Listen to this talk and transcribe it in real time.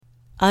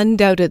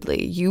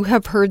Undoubtedly, you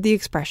have heard the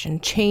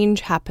expression,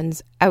 change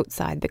happens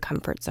outside the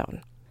comfort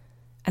zone.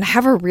 And I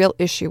have a real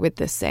issue with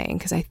this saying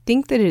because I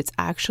think that it's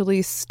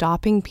actually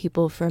stopping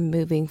people from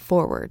moving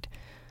forward.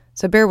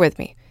 So bear with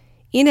me.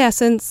 In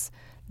essence,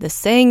 the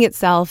saying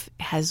itself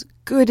has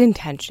good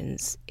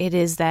intentions. It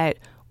is that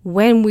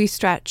when we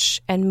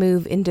stretch and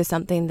move into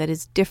something that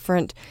is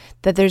different,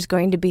 that there's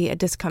going to be a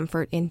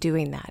discomfort in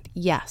doing that.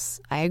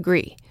 Yes, I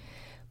agree.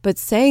 But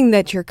saying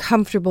that you're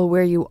comfortable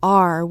where you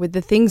are with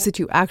the things that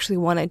you actually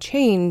want to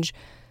change,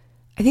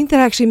 I think that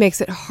actually makes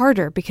it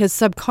harder because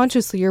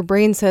subconsciously your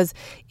brain says,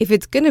 if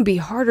it's going to be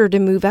harder to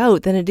move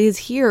out than it is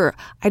here,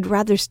 I'd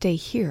rather stay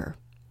here.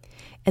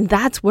 And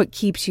that's what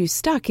keeps you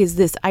stuck, is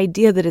this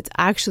idea that it's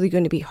actually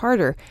going to be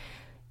harder.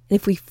 And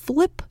if we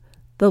flip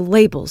the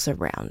labels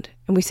around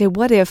and we say,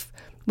 what if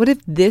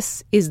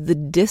this is the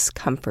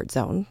discomfort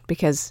zone?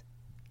 Because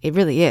it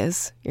really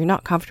is. You're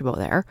not comfortable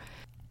there.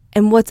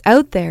 And what's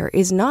out there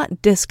is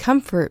not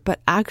discomfort, but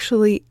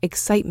actually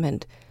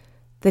excitement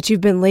that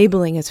you've been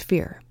labeling as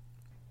fear.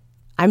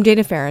 I'm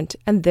Dana Ferrant,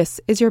 and this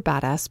is your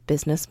Badass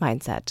Business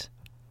Mindset.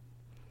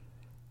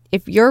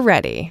 If you're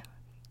ready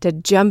to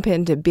jump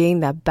into being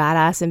the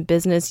badass in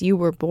business you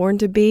were born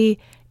to be,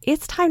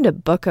 it's time to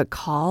book a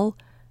call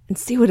and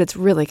see what it's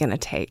really going to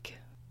take.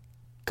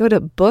 Go to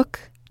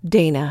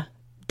bookdana.in.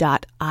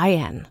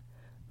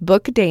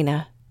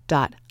 bookdana.in.